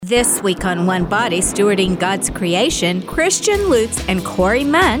This week on One Body, Stewarding God's Creation, Christian Lutz and Corey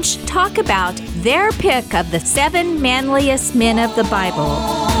Munch talk about their pick of the 7 manliest men of the Bible.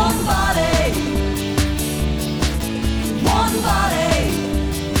 One body,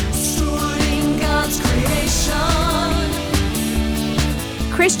 stewarding God's creation.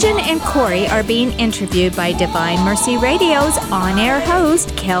 Christian and Corey are being interviewed by Divine Mercy Radio's on-air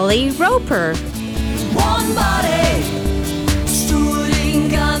host, Kelly Roper. One body,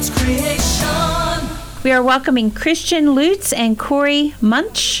 stewarding God's creation. We are welcoming Christian Lutz and Corey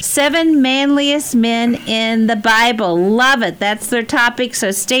Munch, 7 manliest men in the Bible. Love it. That's their topic,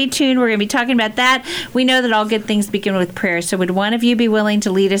 so stay tuned. We're going to be talking about that. We know that all good things begin with prayer, so would one of you be willing to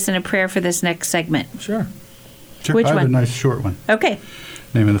lead us in a prayer for this next segment? Sure. Which I have one? a nice short one. Okay. In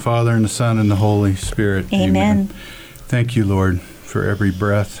the name of the Father, and the Son, and the Holy Spirit. Amen. Thank you, Lord, for every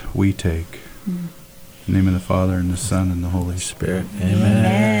breath we take. In the name of the Father, and the Son, and the Holy Spirit.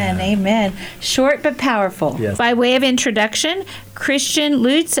 Amen. Amen. Short but powerful. Yes. By way of introduction, Christian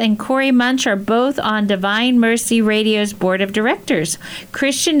Lutz and Corey Munch are both on Divine Mercy Radio's board of directors.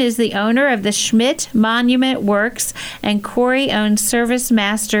 Christian is the owner of the Schmidt Monument Works, and Corey owns Service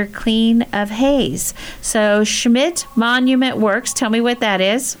Master Clean of Hayes. So Schmidt Monument Works, tell me what that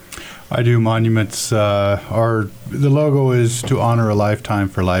is. I do monuments. The logo is to honor a lifetime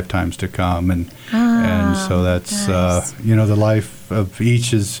for lifetimes to come, and so that's nice. The life of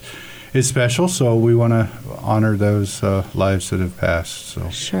each is special. So we want to honor those lives that have passed. So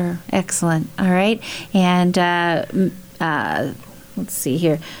Sure, excellent. All right, and let's see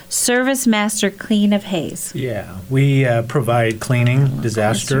here, Service Master Clean of Hayes. Yeah, we provide cleaning,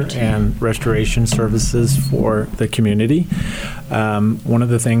 disaster, and restoration services for the community. One of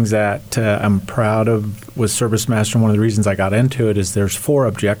the things that I'm proud of with Service Master, and one of the reasons I got into it, is there's 4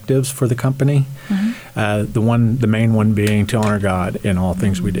 objectives for the company. The main one being to honor God in all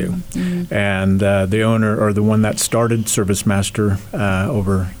things we do. And the owner, or the one that started Service Master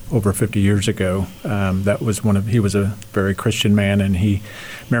over 50 years ago, he was a very Christian man, and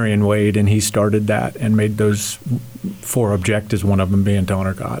Marion Wade, and he started that and made those 4 objectives, one of them being to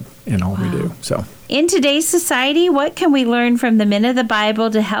honor God in all we do. So, in today's society, what can we learn from the men of the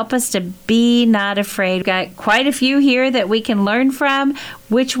Bible to help us to be not afraid? We've got quite a few here that we can learn from.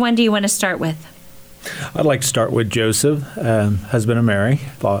 Which one do you want to start with? I'd like to start with Joseph, husband of Mary,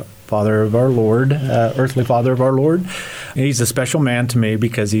 father of our Lord, earthly father of our Lord. He's a special man to me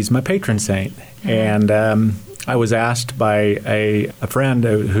because he's my patron saint. And I was asked by a friend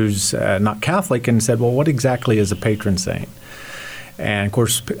who's not Catholic and said, well, what exactly is a patron saint? And, of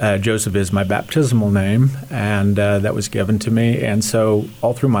course, Joseph is my baptismal name, and that was given to me. And so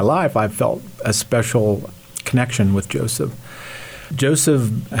all through my life, I've felt a special connection with Joseph.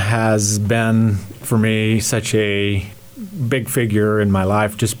 Joseph has been, for me, such a big figure in my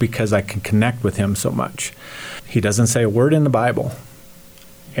life just because I can connect with him so much. He doesn't say a word in the Bible,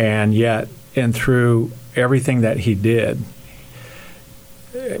 and yet, and through everything that he did,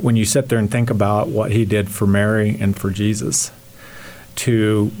 when you sit there and think about what he did for Mary and for Jesus,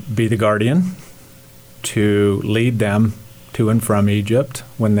 to be the guardian, to lead them to and from Egypt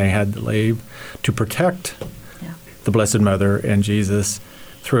when they had to leave, to protect the Blessed Mother and Jesus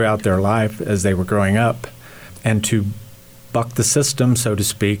throughout their life as they were growing up, and to buck the system, so to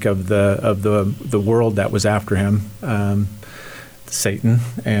speak, of the world that was after him, Satan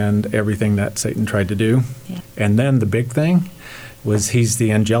and everything that Satan tried to do. Yeah. And then the big thing was he's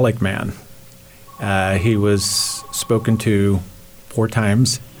the angelic man. He was spoken to 4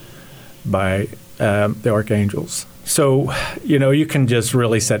 times by the archangels. So, you can just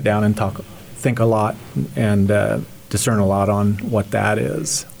really sit down and think a lot and discern a lot on what that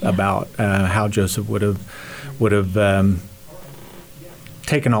is about, how Joseph would have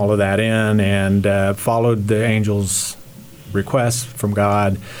taken all of that in and followed the angels' requests from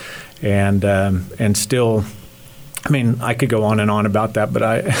God, and still, I could go on and on about that,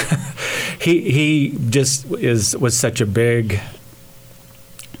 but he just was such a big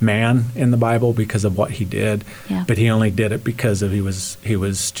man in the Bible because of what he did, but he only did it because he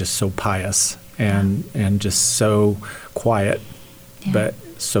was just so pious and just so quiet, but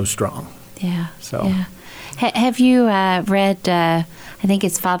so strong. Yeah. So, have you read? I think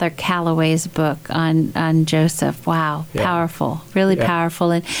it's Father Calloway's book on Joseph. Wow, powerful, really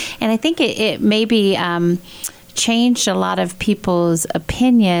powerful, and I think it maybe changed a lot of people's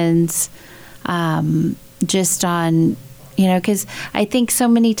opinions, just on. Because I think so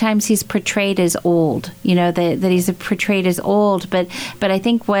many times he's portrayed as old, that he's portrayed as old. But I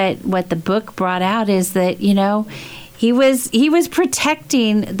think what the book brought out is that, he was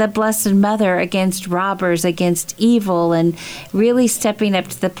protecting the Blessed Mother against robbers, against evil, and really stepping up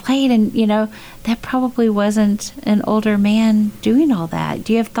to the plate. And that probably wasn't an older man doing all that.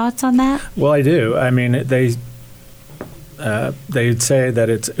 Do you have thoughts on that? Well, I do. I mean, they'd say that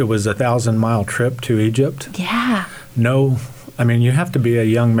it was a 1,000-mile trip to Egypt. Yeah. No. I mean, you have to be a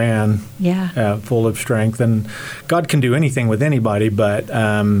young man, full of strength, and God can do anything with anybody. But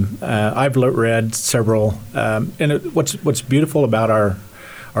I've read several, and what's beautiful about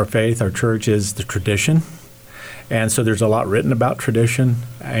our faith, our church, is the tradition, and so there's a lot written about tradition.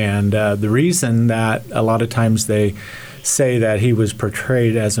 And the reason that a lot of times they say that he was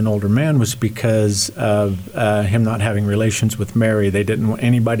portrayed as an older man was because of him not having relations with Mary. They didn't want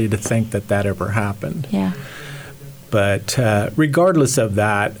anybody to think that ever happened. Yeah. But regardless of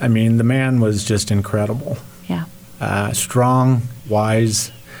that, I mean, the man was just incredible. Yeah. Strong,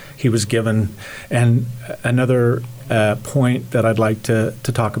 wise. He was given. And another point that I'd like to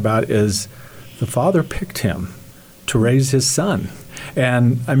talk about is the Father picked him to raise his son.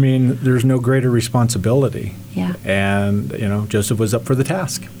 And, I mean, there's no greater responsibility. Yeah. And, Joseph was up for the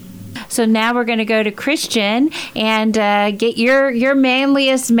task. So now we're going to go to Christian and get your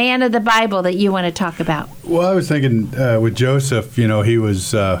manliest man of the Bible that you want to talk about. Well, I was thinking with Joseph, he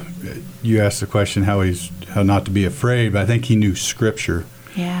was. You asked the question how not to be afraid, but I think he knew Scripture,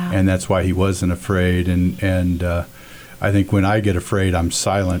 and that's why he wasn't afraid. And I think when I get afraid, I'm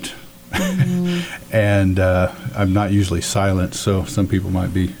silent, and I'm not usually silent. So some people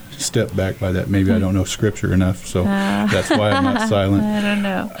might be stepped back by that. Maybe I don't know Scripture enough, so that's why I'm not silent. I don't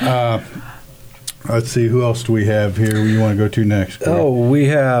know. Let's see, who else do we have here you want to go to next? Oh, we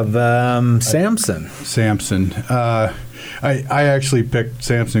have Samson. Samson. I actually picked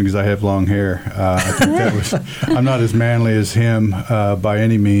Samson because I have long hair. I think that was. I'm not as manly as him by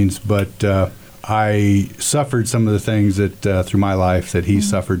any means, but I suffered some of the things that through my life that he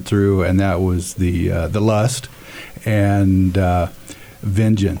suffered through, and that was the lust and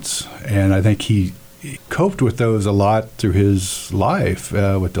vengeance. And I think he coped with those a lot through his life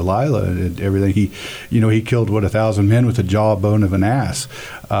with Delilah and everything. He killed 1,000 men with the jawbone of an ass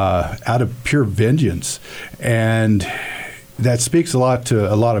out of pure vengeance, and that speaks a lot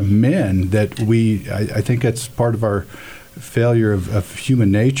to a lot of men. That I think that's part of our failure of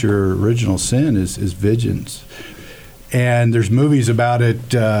human nature. Original sin is vengeance. And there's movies about it,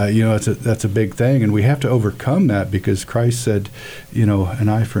 that's a big thing. And we have to overcome that because Christ said, an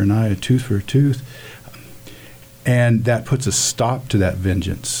eye for an eye, a tooth for a tooth. And that puts a stop to that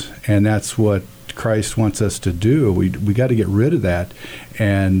vengeance. And that's what Christ wants us to do. We got to get rid of that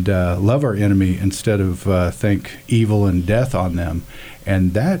and love our enemy instead of think evil and death on them.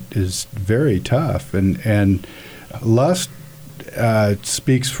 And that is very tough. And lust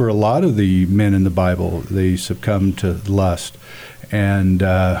speaks for a lot of the men in the Bible. They succumb to lust. And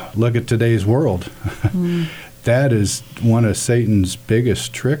look at today's world. That is one of Satan's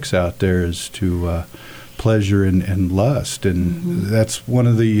biggest tricks out there, is to pleasure and lust. And that's one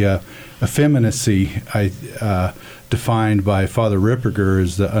of the effeminacy defined by Father Ripperger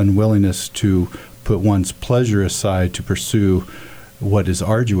as the unwillingness to put one's pleasure aside to pursue what is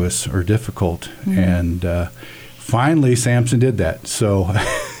arduous or difficult. And finally, Samson did that. So,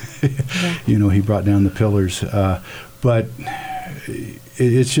 he brought down the pillars. But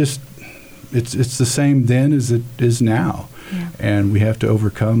it's just, it's the same then as it is now. Yeah. And we have to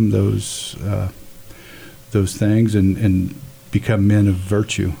overcome those things and become men of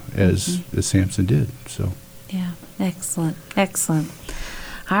virtue as Samson did. So. Yeah, excellent.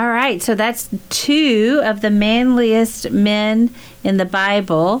 All right, so that's 2 of the manliest men in the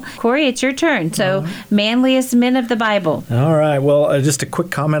Bible. Corey, it's your turn. So, manliest men of the Bible. All right. Well, just a quick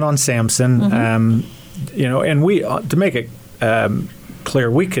comment on Samson. And we to make it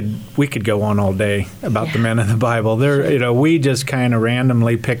clear, we could go on all day about the men in the Bible. We just kind of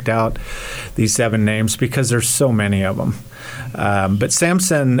randomly picked out these 7 names because there's so many of them. But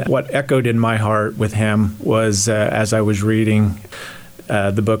Samson, what echoed in my heart with him was as I was reading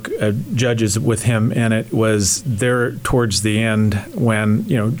the book Judges with him in it, was there towards the end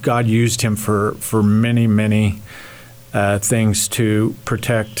when God used him for many things to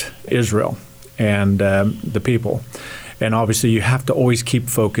protect Israel and the people. And obviously you have to always keep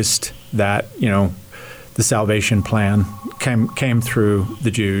focused that the salvation plan came through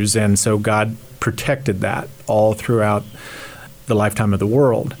the Jews, and so God protected that all throughout the lifetime of the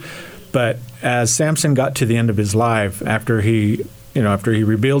world. But as Samson got to the end of his life, after he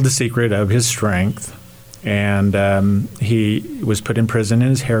revealed the secret of his strength, and he was put in prison and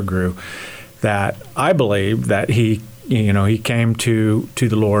his hair grew, that I believe that he came to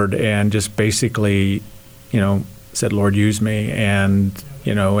the Lord and just basically, said, Lord, use me. And,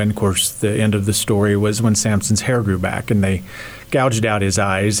 and of course, the end of the story was when Samson's hair grew back and they gouged out his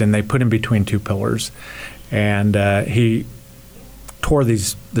eyes and they put him between two pillars. And he tore the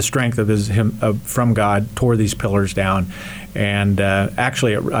strength of from God, tore these pillars down. And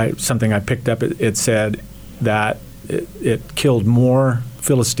actually, something I picked up, it said that it killed more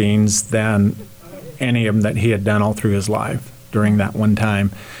Philistines than any of them that he had done all through his life during that one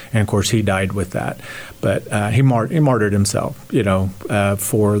time. And of course, he died with that. But he martyred himself,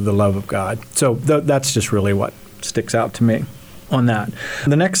 for the love of God. So that's just really what sticks out to me on that.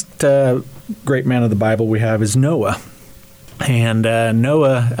 The next great man of the Bible we have is Noah. And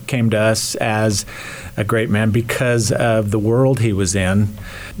Noah came to us as a great man because of the world he was in.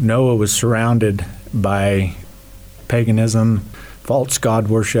 Noah was surrounded by paganism, false god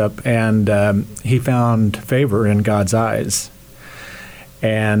worship, and he found favor in God's eyes.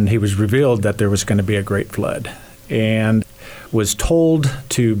 And he was revealed that there was going to be a great flood, and was told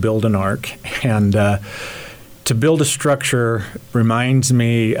to build an ark. And to build a structure reminds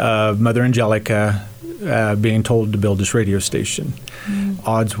me of Mother Angelica being told to build this radio station.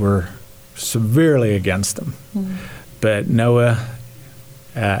 Odds were severely against them. But Noah,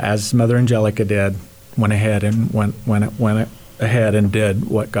 as Mother Angelica did, went ahead and did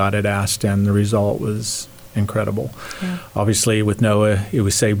what God had asked, and the result was incredible. Yeah. Obviously, with Noah, he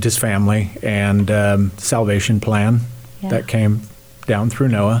saved his family, and salvation plan that came down through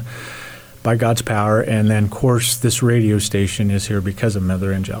Noah by God's power. And then, of course, this radio station is here because of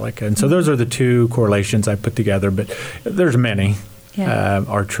Mother Angelica. And so those are the two correlations I put together, but there's many,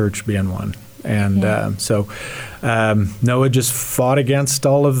 our church being one. And so Noah just fought against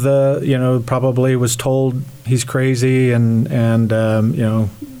all of the, probably was told he's crazy and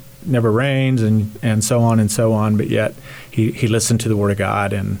never rains and so on and so on. But yet he listened to the Word of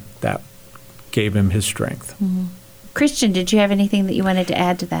God, and that gave him his strength. Mm-hmm. Christian, did you have anything that you wanted to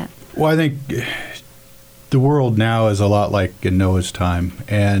add to that? Well, I think the world now is a lot like in Noah's time.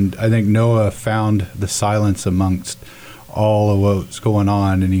 And I think Noah found the silence amongst all of what was going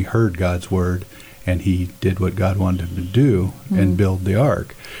on, and he heard God's word, and he did what God wanted him to do and build the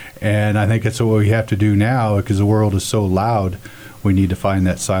ark. And I think that's what we have to do now, because the world is so loud. We need to find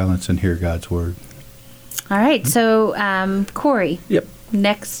that silence and hear God's word. All right. So, Corey. Yep.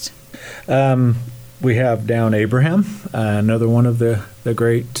 Next. We have down Abraham, another one of the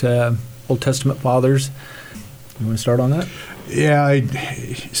great Old Testament fathers. You want to start on that? Yeah,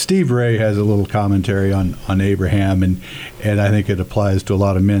 Steve Ray has a little commentary on Abraham, and I think it applies to a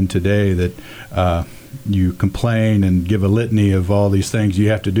lot of men today that you complain and give a litany of all these things you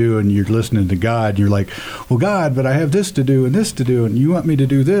have to do, and you're listening to God, and you're like, well, God, but I have this to do, and you want me to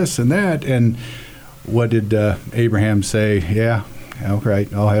do this and that. And what did Abraham say? Yeah, all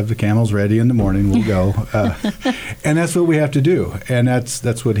right, I'll have the camels ready in the morning, we'll go. And that's what we have to do, and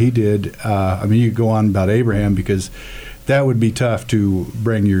that's what he did. I mean, you could go on about Abraham, because that would be tough to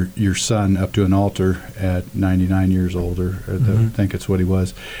bring your son up to an altar at 99 years old, or I think it's what he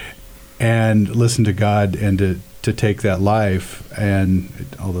was, and listen to God, and to take that life. And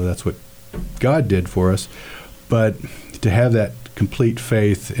although that's what God did for us, but to have that complete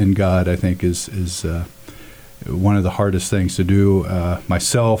faith in God, I think is one of the hardest things to do.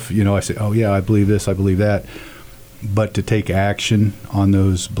 Myself, I say, oh yeah, I believe this, I believe that, but to take action on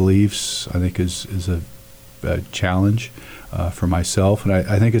those beliefs, I think is a challenge for myself, and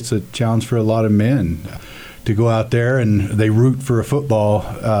I think it's a challenge for a lot of men to go out there and they root for a football.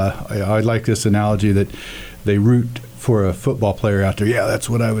 I like this analogy that they root for a football player out there. Yeah, that's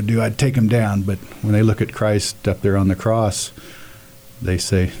what I would do. I'd take him down. But when they look at Christ up there on the cross, they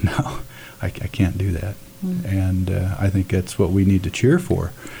say, no, I can't do that. And I think that's what we need to cheer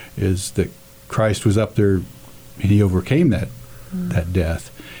for, is that Christ was up there and he overcame that death.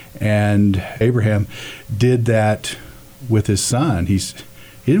 And Abraham did that with his son. He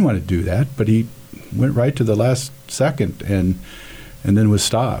didn't want to do that, but he went right to the last second and then was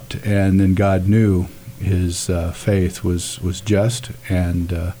stopped. And then God knew his faith was just,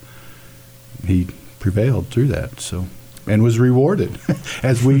 and he prevailed through that. So, and was rewarded.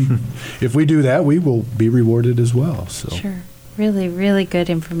 If we do that, we will be rewarded as well. So. Sure. Really, really good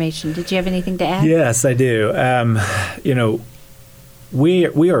information. Did you have anything to add? Yes, I do.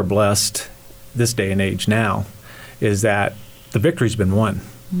 We are blessed this day and age now, is that the victory's been won.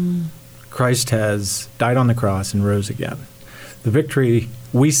 Christ has died on the cross and rose again. The victory,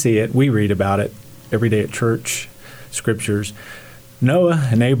 we see it, we read about it every day at church, scriptures. Noah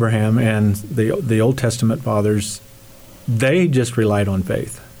and Abraham and the Old Testament fathers, they just relied on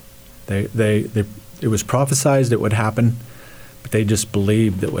faith. It was prophesied it would happen, but they just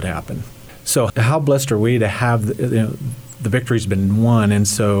believed it would happen. So how blessed are we to have the victory's been won, and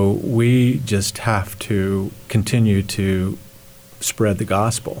so we just have to continue to spread the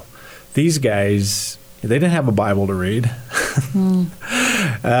gospel. These guys, they didn't have a Bible to read.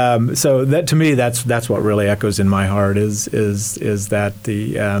 So that, to me, that's what really echoes in my heart is that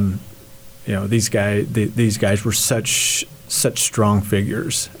these guys were such strong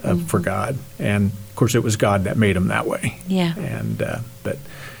figures for God, and of course it was God that made them that way. Yeah. And but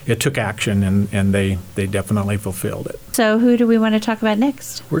it took action, and they definitely fulfilled it. So who do we want to talk about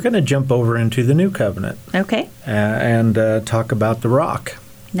next? We're going to jump over into the New Covenant. Okay. And talk about the rock.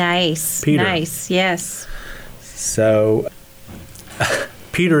 Nice. Peter. Nice. Yes. So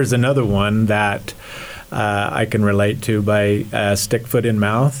Peter is another one that I can relate to by stick foot in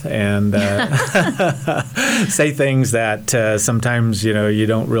mouth and say things that sometimes you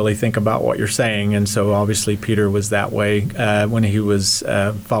don't really think about what you're saying. And so obviously Peter was that way when he was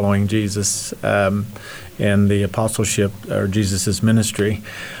following Jesus in the apostleship or Jesus's ministry.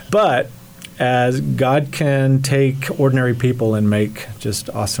 But as God can take ordinary people and make just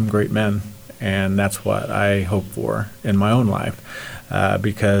awesome, great men. And that's what I hope for in my own life.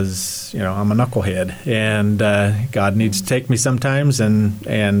 Because I'm a knucklehead, and God needs to take me sometimes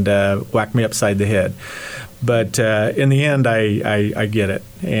and whack me upside the head. But in the end, I get it,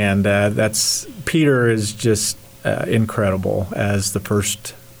 and that's Peter is just incredible as the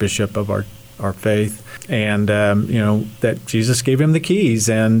first bishop of our faith, and that Jesus gave him the keys,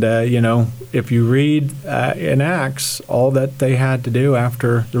 and if you read in Acts all that they had to do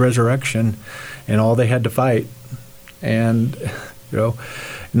after the resurrection, and all they had to fight, and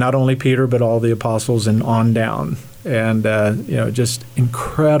not only Peter, but all the apostles and on down. And, just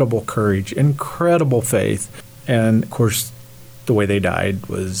incredible courage, incredible faith. And, of course, the way they died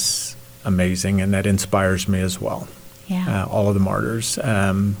was amazing, and that inspires me as well. Yeah. All of the martyrs.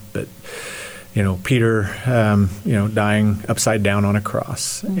 But, Peter, dying upside down on a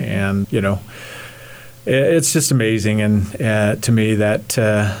cross. Mm-hmm. And, it's just amazing. And to me that,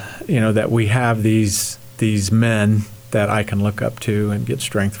 that we have these men that I can look up to and get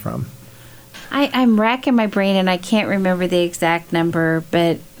strength from. I'm racking my brain, and I can't remember the exact number,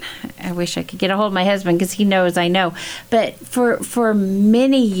 but I wish I could get a hold of my husband because he knows I know. But for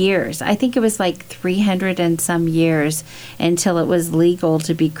many years, I think it was like 300 and some years until it was legal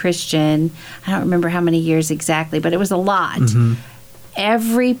to be Christian. I don't remember how many years exactly, but it was a lot. Mm-hmm.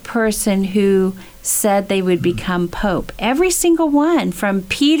 Every person who said they would become Pope, every single one from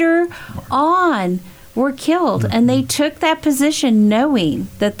Peter on, were killed, and they took that position knowing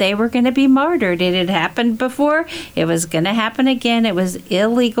that they were going to be martyred. It had happened before. It was going to happen again. It was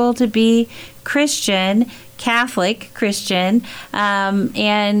illegal to be Christian, Catholic Christian,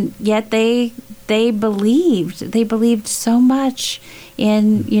 and yet they believed. They believed so much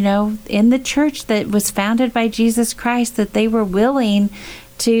in the church that was founded by Jesus Christ that they were willing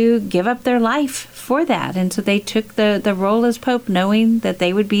to give up their life for that. And so they took the role as Pope knowing that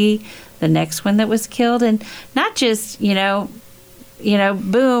they would be the next one that was killed, and not just boom,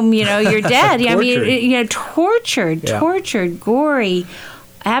 you're dead. I mean, tortured, gory,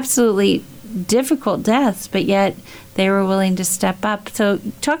 absolutely difficult deaths, but yet they were willing to step up. So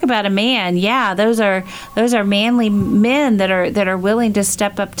talk about a man. Yeah, those are manly men that are willing to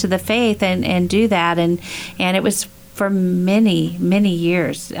step up to the faith and do that. And it was for many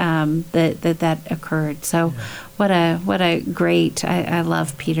years that occurred. So what a great. I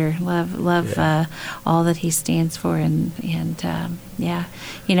love Peter. Love all that he stands for, and he was a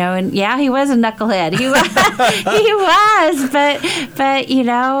knucklehead. He was, but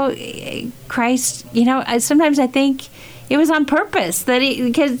Christ. Sometimes I think it was on purpose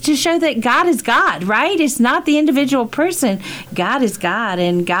because to show that God is God, right? It's not the individual person. God is God,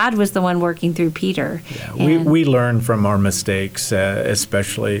 and God was the one working through Peter. Yeah, we learn from our mistakes,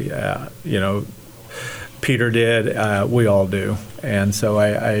 especially Peter did. We all do, and so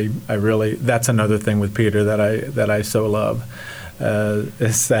I really, that's another thing with Peter that I so love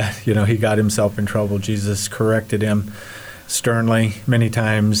is that he got himself in trouble. Jesus corrected him sternly many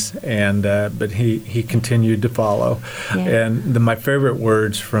times, and but he continued to follow. Yeah. And my favorite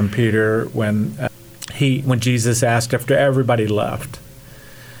words from Peter when Jesus asked after everybody left,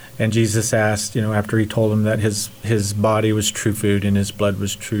 and Jesus asked, after he told him that his body was true food and his blood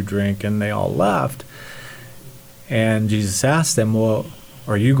was true drink, and they all left, and Jesus asked them, well,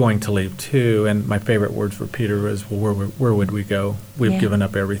 are you going to leave too? And my favorite words for Peter was, well, where would we go? We've given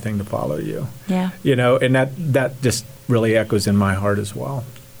up everything to follow you. Yeah. And that just really echoes in my heart as well.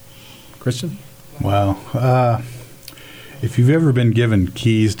 Christian? Wow. If you've ever been given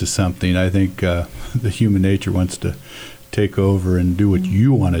keys to something, I think the human nature wants to take over and do what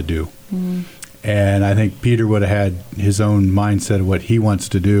you want to do. And I think Peter would have had his own mindset of what he wants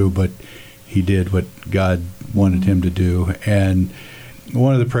to do, but he did what God wanted him to do. And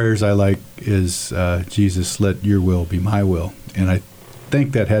one of the prayers I like is, Jesus, let your will be my will. And I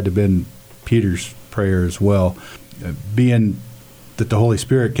think that had to have been Peter's prayer as well, being that the Holy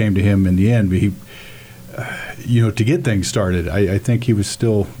Spirit came to him in the end. But he, to get things started, I think he was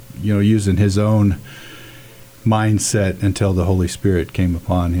still, using his own mindset until the Holy Spirit came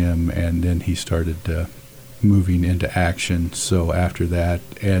upon him, and then he started moving into action. So after that,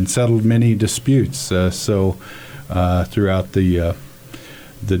 and settled many disputes. So throughout the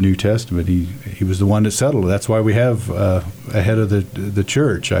New Testament, he was the one that settled. That's why we have a head of the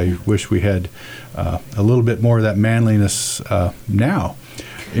church. I wish we had a little bit more of that manliness now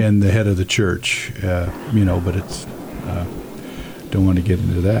in the head of the church. But it's don't want to get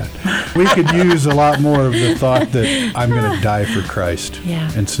into that. We could use a lot more of the thought that I'm going to die for Christ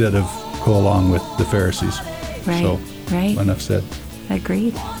instead of go along with the Pharisees. Right. So, right. Enough said.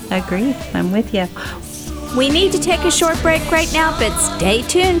 Agreed. I'm with you. We need to take a short break right now, but stay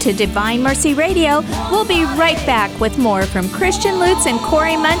tuned to Divine Mercy Radio. We'll be right back with more from Christian Lutz and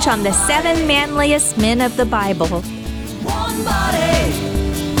Corey Munch on the 7 manliest men of the Bible. One body,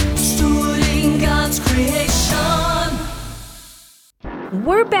 stewarding God's creation.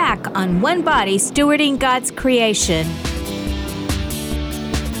 We're back on One Body, Stewarding God's Creation.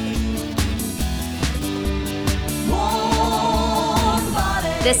 One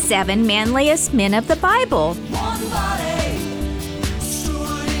body, The 7 manliest men of the Bible one body,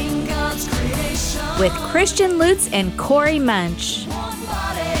 stewarding God's creation. with Christian Lutz and Corey Munch. One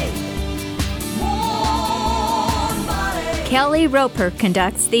body, one body, Kelly Roper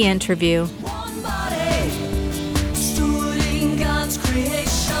conducts the interview. one body, stewarding God's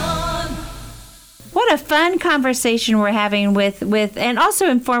creation. What a fun conversation we're having with and also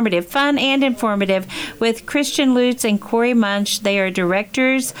informative, fun and informative, with Christian Lutz and Corey Munch. They are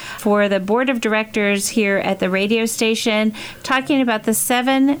directors for the board of directors here at the radio station, talking about the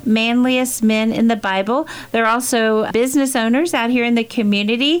 7 manliest men in the Bible. They're also business owners out here in the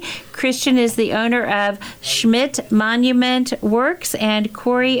community. Christian is the owner of Schmidt Monument Works, and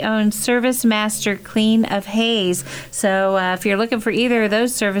Corey owns Service Master Clean of Hayes. So if you're looking for either of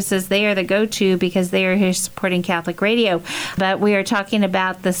those services, they are the go-to because they are here supporting Catholic radio. But we are talking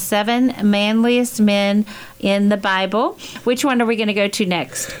about the 7 manliest men in the Bible. Which one are we going to go to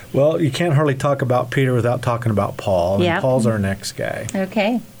next? Well, you can't hardly talk about Peter without talking about Paul. Yeah. And Paul's our next guy.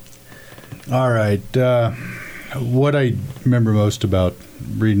 Okay. All right. What I remember most about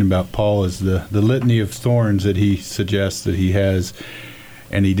reading about Paul is the litany of thorns that he suggests that he has,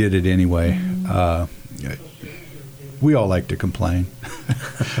 and he did it anyway. We all like to complain.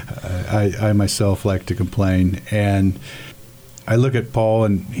 I myself like to complain, and I look at Paul,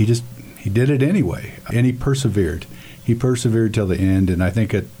 and he did it anyway, and he persevered. He persevered till the end, and I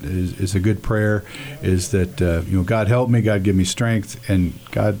think it is a good prayer. Is that God help me, God give me strength, and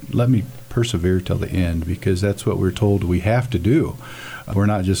God let me persevere till the end, because that's what we're told we have to do. We're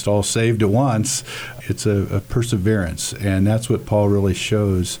not just all saved at once. It's a perseverance, and that's what Paul really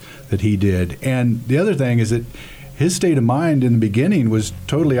shows that he did. And the other thing is that his state of mind in the beginning was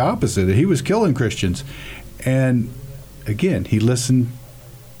totally opposite. He was killing Christians. And again, he listened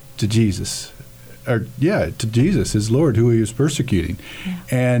to Jesus. To Jesus, his Lord, who he was persecuting. Yeah.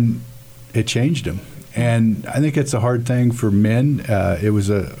 And it changed him. And I think it's a hard thing for men. It was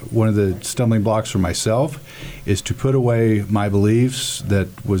one of the stumbling blocks for myself, is to put away my beliefs that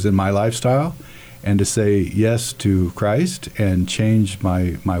was in my lifestyle and to say yes to Christ and change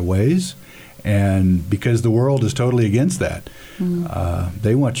my ways. And because the world is totally against that,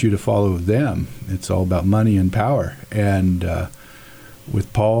 they want you to follow them. It's all about money and power. And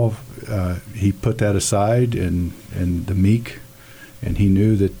with Paul, he put that aside and the meek, and he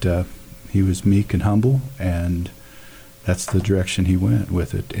knew that he was meek and humble, and that's the direction he went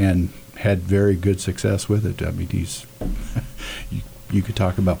with it, and had very good success with it. I mean, he's you could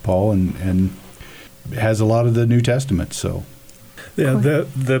talk about Paul, and has a lot of the New Testament. So. Yeah,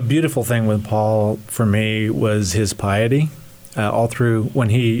 the beautiful thing with Paul for me was his piety. All through, when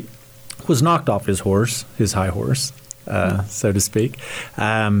he was knocked off his horse, his high horse, so to speak,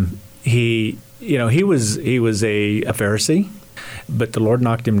 he was a Pharisee, but the Lord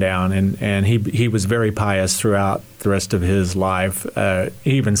knocked him down, and he was very pious throughout the rest of his life.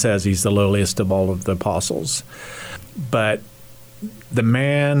 He even says he's the lowliest of all of the apostles. But the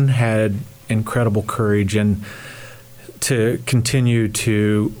man had incredible courage, and to continue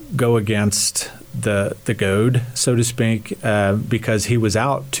to go against the goad, so to speak, because he was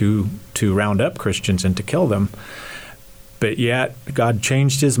out to round up Christians and to kill them. But yet, God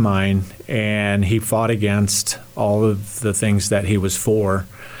changed his mind, and he fought against all of the things that he was for,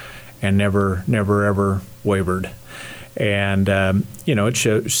 and never, ever wavered. And,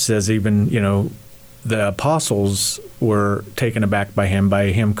 it says even, the apostles were taken aback by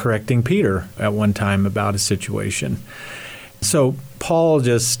him correcting Peter at one time about a situation. So Paul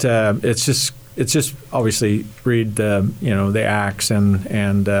it's just obviously read the Acts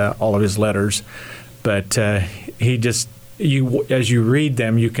and all of his letters, but as you read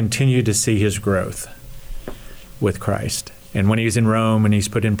them, you continue to see his growth with Christ. And when he was in Rome and he's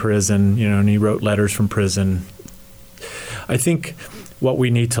put in prison, and he wrote letters from prison, I think what we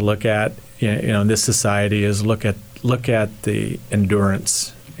need to look at, in this society is look at the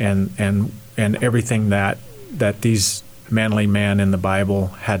endurance and everything that these manly men in the Bible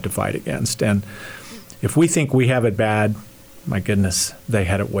had to fight against. And if we think we have it bad, my goodness, they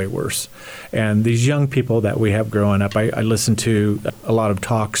had it way worse. And these young people that we have growing up, I listen to a lot of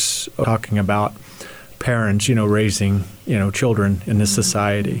talks talking about parents, raising, children in this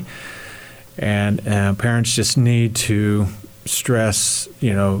society. And parents just need to stress,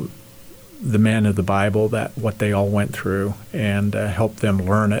 the men of the Bible, that what they all went through, and help them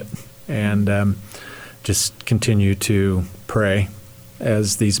learn it, and just continue to pray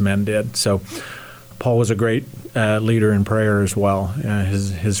as these men did. So Paul was a great leader in prayer as well.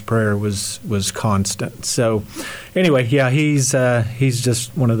 His prayer was constant. So anyway, yeah, he's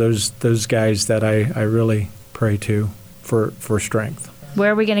just one of those guys that I really pray to for strength.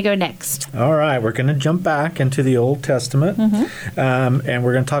 Where are we going to go next? All right, we're going to jump back into the Old Testament, and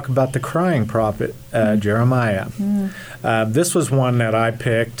we're going to talk about the crying prophet, Jeremiah. This was one that I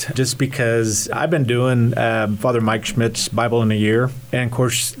picked just because I've been doing Father Mike Schmidt's Bible in a Year, and of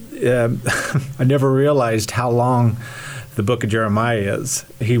course, I never realized how long the book of Jeremiah is.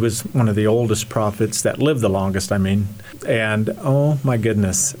 He was one of the oldest prophets that lived the longest, and oh my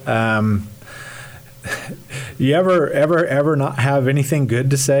goodness. You ever not have anything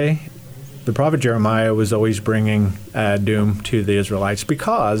good to say? The prophet Jeremiah was always bringing doom to the Israelites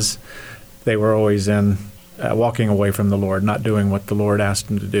because they were always walking away from the Lord, not doing what the Lord asked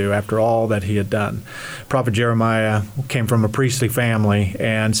them to do after all that he had done. Prophet Jeremiah came from a priestly family,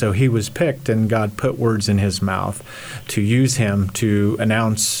 and so he was picked, and God put words in his mouth to use him to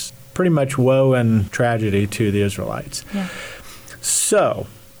announce pretty much woe and tragedy to the Israelites. Yeah. So,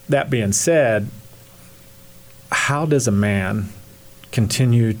 that being said, how does a man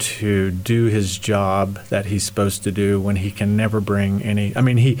continue to do his job that he's supposed to do when he can never bring any?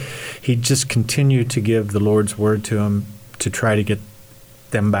 He just continued to give the Lord's word to him to try to get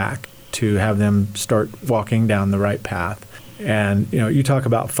them back, to have them start walking down the right path. And, you talk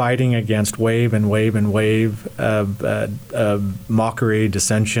about fighting against wave and wave and wave of mockery,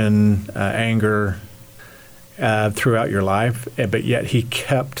 dissension, anger throughout your life, but yet he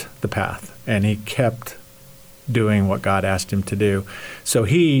kept the path, and he kept doing what God asked him to do. So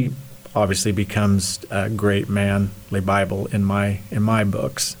he obviously becomes a great manly Bible in my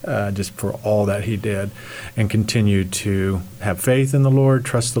books, just for all that he did, and continued to have faith in the Lord,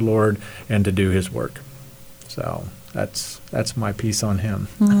 trust the Lord, and to do his work. So that's my piece on him.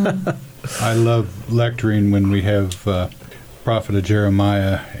 I love lecturing when we have prophet of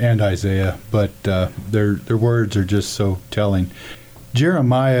Jeremiah and Isaiah, but their words are just so telling.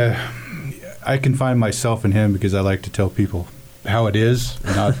 Jeremiah, I can find myself in him because I like to tell people how it is,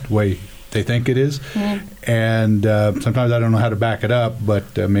 not the way they think it is. And sometimes I don't know how to back it up, but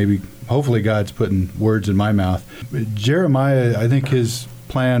hopefully God's putting words in my mouth. Jeremiah, I think his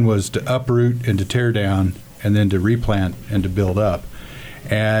plan was to uproot and to tear down, and then to replant and to build up.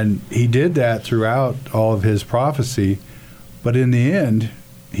 And he did that throughout all of his prophecy, but in the end,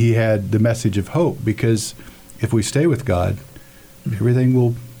 he had the message of hope, because if we stay with God, everything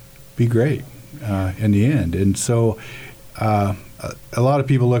will be great in the end. And so a lot of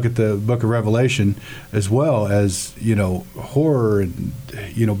people look at the book of Revelation as well as, horror and,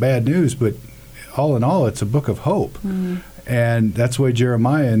 bad news, but all in all, it's a book of hope. And that's why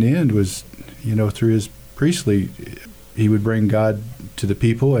Jeremiah in the end was, through his priestly, he would bring God to the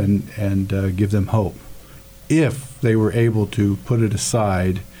people and give them hope, if they were able to put it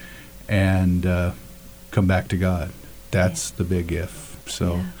aside and come back to God. That's the big if.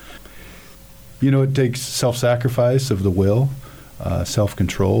 So, it takes self-sacrifice of the will,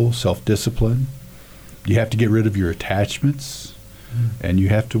 self-control, self-discipline. You have to get rid of your attachments, and you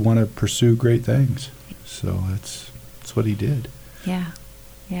have to want to pursue great things. So that's what he did. Yeah.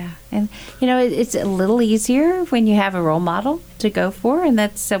 Yeah. And, it's a little easier when you have a role model to go for. And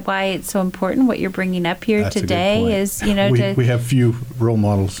that's why it's so important what you're bringing up here That's a good today point. is, we have few role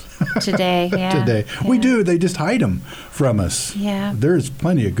models today. Yeah. today. Yeah. We do. They just hide them from us. Yeah. There's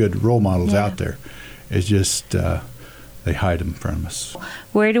plenty of good role models Yeah. out there. It's just they hide them from us.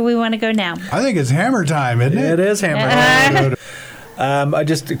 Where do we want to go now? I think it's hammer time, isn't it? It is hammer.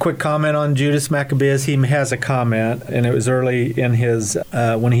 Just a quick comment on Judas Maccabeus. He has a comment, and it was early in his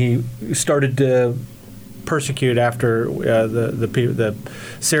when he started to persecute after the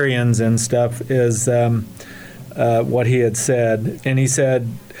Syrians and stuff. Is what he had said, and he said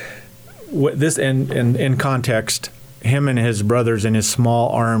this in context. Him and his brothers and his small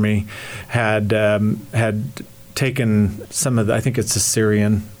army had taken some of I think it's the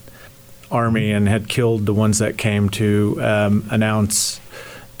Syrian army and had killed the ones that came to announce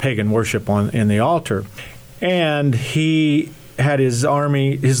pagan worship in the altar. And he had his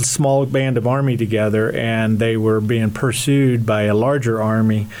small band of army together, and they were being pursued by a larger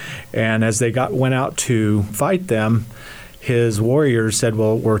army. And as they went out to fight them, his warriors said,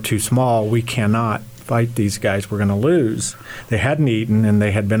 well, we're too small. We cannot fight these guys. We're going to lose. They hadn't eaten, and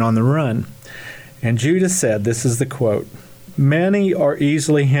they had been on the run. And Judas said, this is the quote, "Many are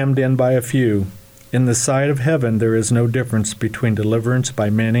easily hemmed in by a few. In the sight of heaven, there is no difference between deliverance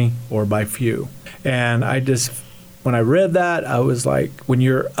by many or by few." And when I read that, I was like, when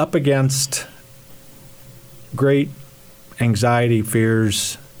you're up against great anxiety,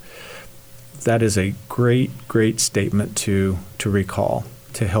 fears, that is a great, great statement to recall,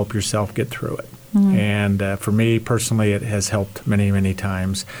 to help yourself get through it. Mm-hmm. And for me personally, it has helped many, many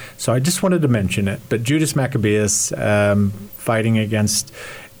times. So I just wanted to mention it. But Judas Maccabeus, fighting against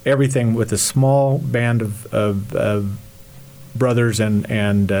everything with a small band of brothers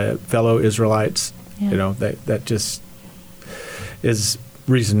and fellow Israelites, that just is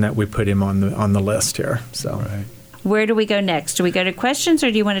reason that we put him on the list here. So. Right. Where do we go next? Do we go to questions,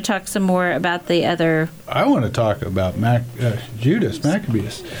 or do you want to talk some more about the other? I want to talk about Judas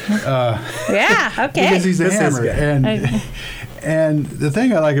Maccabeus. Yeah, okay. Because he's a This is hammer. good. And the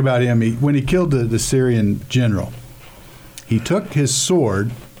thing I like about him, when he killed the Syrian general, he took his sword,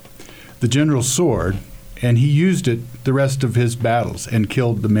 the general's sword, and he used it the rest of his battles and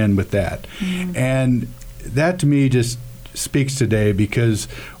killed the men with that. Mm-hmm. And that to me just speaks today, because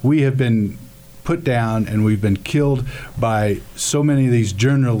we have been put down and we've been killed by so many of these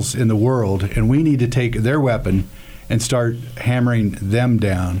generals in the world, and we need to take their weapon and start hammering them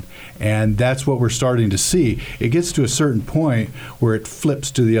down. And that's what we're starting to see. It gets to a certain point where it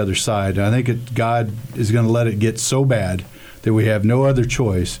flips to the other side. And I think God is going to let it get so bad that we have no other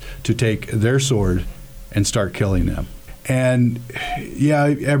choice to take their sword and start killing them. And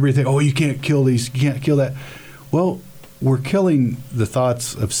everything, you can't kill these, you can't kill that. Well, we're killing the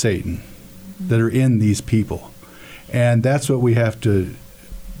thoughts of Satan that are in these people. And that's what we have to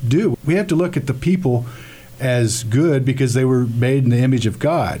do. We have to look at the people as good because they were made in the image of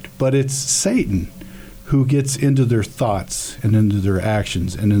God. But it's Satan who gets into their thoughts and into their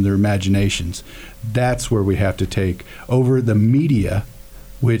actions and in their imaginations. That's where we have to take over the media,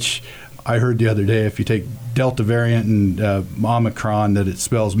 which I heard the other day, if you take Delta variant and Omicron, that it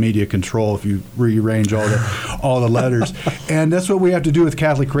spells media control if you rearrange all the letters. And that's what we have to do with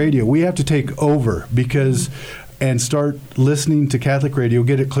Catholic radio. We have to take over and start listening to Catholic radio,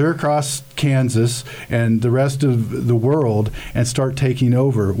 get it clear across Kansas and the rest of the world, and start taking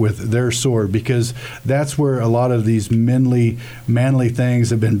over with their sword, because that's where a lot of these manly things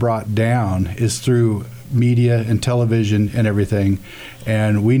have been brought down, is through media and television and everything.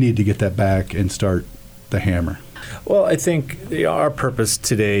 And we need to get that back and start the hammer. Well, I think our purpose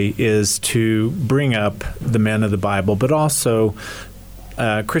today is to bring up the men of the Bible, but also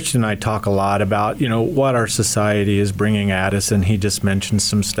Christian and I talk a lot about, what our society is bringing at us, and he just mentioned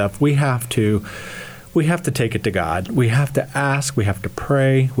some stuff. We have to take it to God. We have to ask. We have to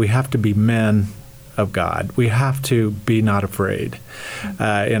pray. We have to be men of God. We have to be not afraid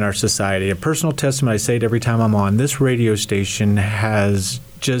in our society. A personal testimony, I say it every time I'm on, this radio station has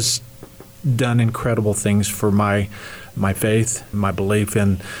just done incredible things for my faith, my belief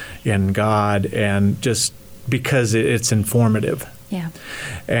in God, and just because it's informative. Yeah.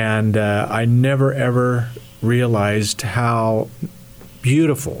 And I never, ever realized how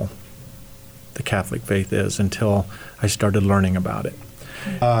beautiful the Catholic faith is until I started learning about it.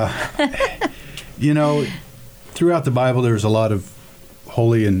 Throughout the Bible, there's a lot of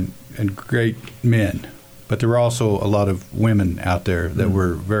holy and great men, but there were also a lot of women out there that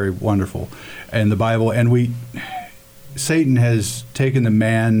were very wonderful in the Bible. And Satan has taken the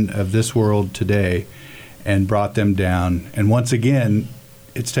man of this world today and brought them down. And once again,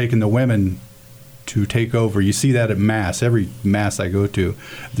 it's taken the women to take over. You see that at Mass. Every Mass I go to,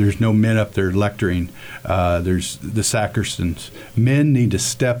 there's no men up there lecturing. There's the sacristans. Men need to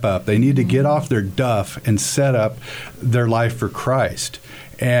step up. They need to get off their duff and set up their life for Christ.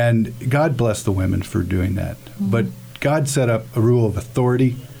 And God bless the women for doing that. But God set up a rule of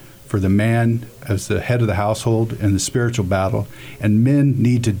authority for the man as the head of the household in the spiritual battle, and men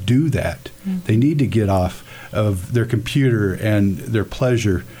need to do that. They need to get off of their computer and their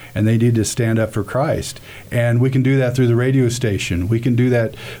pleasure, and they need to stand up for Christ. And we can do that through the radio station. We can do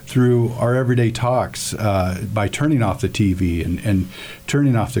that through our everyday talks by turning off the TV and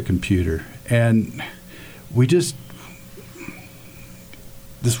turning off the computer. And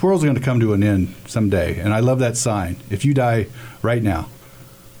this world's going to come to an end someday, and I love that sign. If you die right now,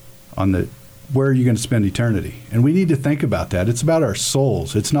 where are you going to spend eternity? And we need to think about that. It's about our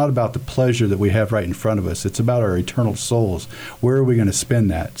souls. It's not about the pleasure that we have right in front of us. It's about our eternal souls. Where are we going to spend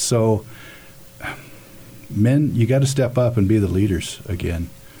that? So, men, you got to step up and be the leaders again.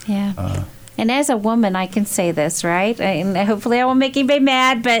 Yeah. And as a woman, I can say this, right? And hopefully I won't make anybody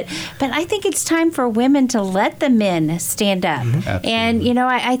mad, but I think it's time for women to let the men stand up. Absolutely. And,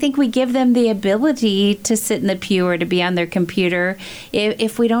 I think we give them the ability to sit in the pew or to be on their computer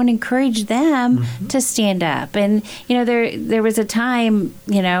if we don't encourage them to stand up. And, there was a time,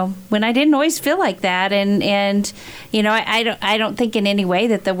 when I didn't always feel like that. And I don't think in any way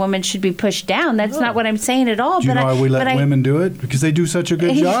that the woman should be pushed down. That's not what I'm saying at all. Do you know why we let women do it? Because they do such a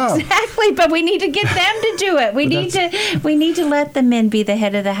good job. Exactly. But we need to get them to do it. We need to let the men be the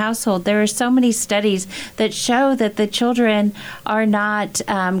head of the household. There are so many studies that show that the children are not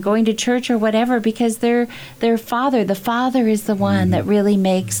going to church or whatever because their father, the father is the one that really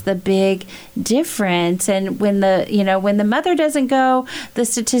makes the big difference. And when the mother doesn't go, the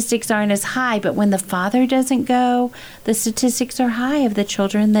statistics aren't as high. But when the father doesn't go, the statistics are high of the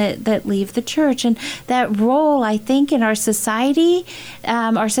children that leave the church. And that role, I think, in our society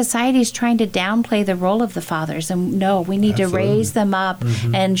is trying to downplay the role of the fathers. And no, we need Absolutely. to raise them up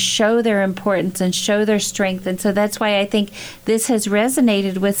and show their importance and show their strength. And so that's why I think this has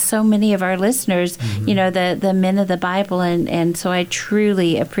resonated with so many of our listeners, the men of the Bible. And so I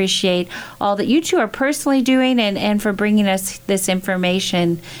truly appreciate all that you two are personally doing and for bringing us this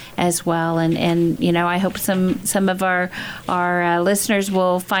information as well. And I hope some of our listeners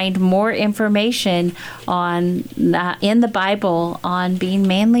will find more information on in the Bible on being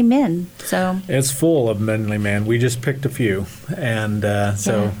manly men. So it's full of manly men. We just picked a few, and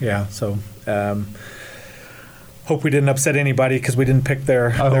hope we didn't upset anybody because we didn't pick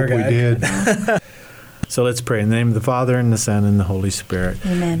their. I hope guy. we did. So let's pray in the name of the Father, and the Son, and the Holy Spirit.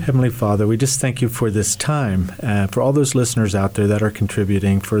 Amen. Heavenly Father, we just thank you for this time, for all those listeners out there that are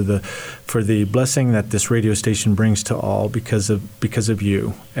contributing, for the blessing that this radio station brings to all because of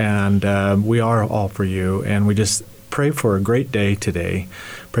you. And we are all for you, and we just pray for a great day today.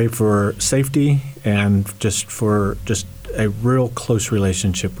 Pray for safety and just a real close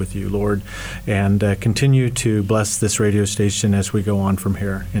relationship with you, Lord, and continue to bless this radio station as we go on from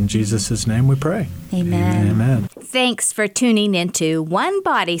here. In Jesus' name we pray. Amen. Amen. Thanks for tuning into One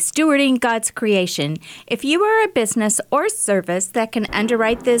Body Stewarding God's Creation. If you are a business or service that can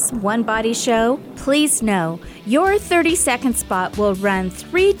underwrite this One Body show, please know your 30-second spot will run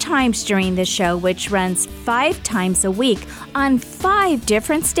 3 times during the show, which runs 5 times a week on 5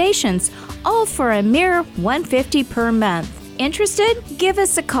 different stations, all for a mere $150 per month. Interested? Give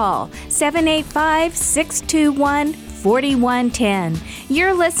us a call, 785-621-4110.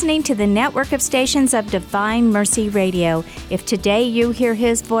 You're listening to the network of stations of Divine Mercy Radio. If today you hear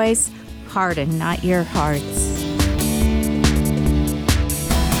His voice, harden not your hearts.